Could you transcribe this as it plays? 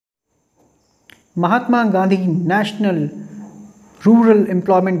Mahatma Gandhi National Rural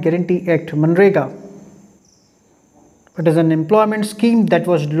Employment Guarantee Act, Manrega. It is an employment scheme that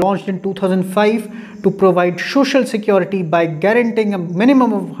was launched in 2005 to provide social security by guaranteeing a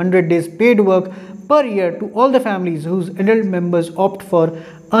minimum of 100 days paid work per year to all the families whose adult members opt for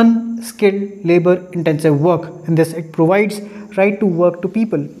unskilled labor intensive work. And this act provides right to work to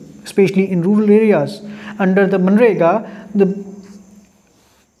people, especially in rural areas. Under the Manrega, the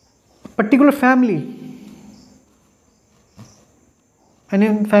particular family, and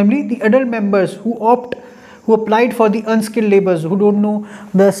in family, the adult members who applied for the unskilled laborers, who don't know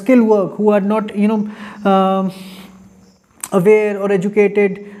the skill work, who are not aware or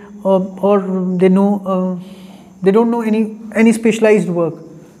educated, or they don't know any specialized work,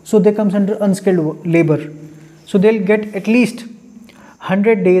 so they comes under unskilled labor. So they'll get at least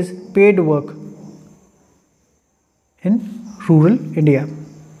 100 days paid work in rural India.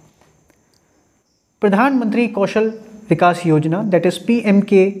 Pradhan Mantri Kaushal Vikas Yojana, that is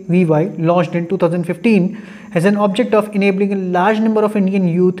PMKVY, launched in 2015, has an object of enabling a large number of Indian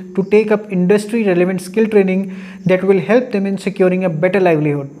youth to take up industry relevant skill training that will help them in securing a better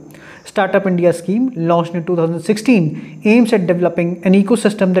livelihood. Startup India scheme, launched in 2016, aims at developing an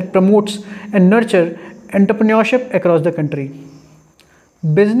ecosystem that promotes and nurtures entrepreneurship across the country.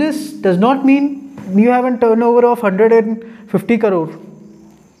 Business does not mean you have a turnover of 150 crore.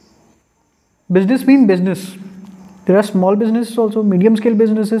 Business means business. There are small businesses also, medium scale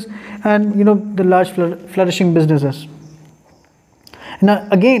businesses, and the large flourishing businesses. Now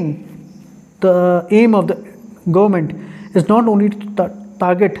again, the aim of the government is not only to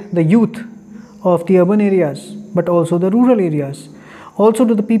target the youth of the urban areas, but also the rural areas, also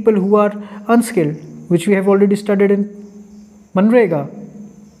to the people who are unskilled, which we have already studied in Manrega.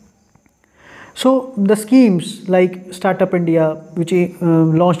 So the schemes like Startup India, which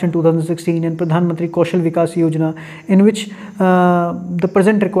launched in 2016, and Pradhan Mantri Kaushal Vikas Yojana, in which the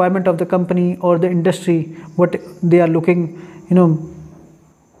present requirement of the company or the industry, what they are looking, in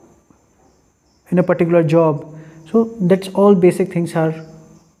a particular job. So that's all basic things are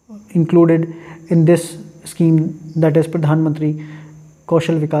included in this scheme, that is Pradhan Mantri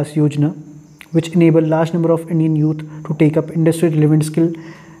Kaushal Vikas Yojana, which enable large number of Indian youth to take up industry relevant skill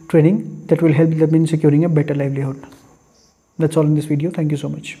training that will help them in securing a better livelihood. That's all in this video. Thank you so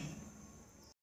much.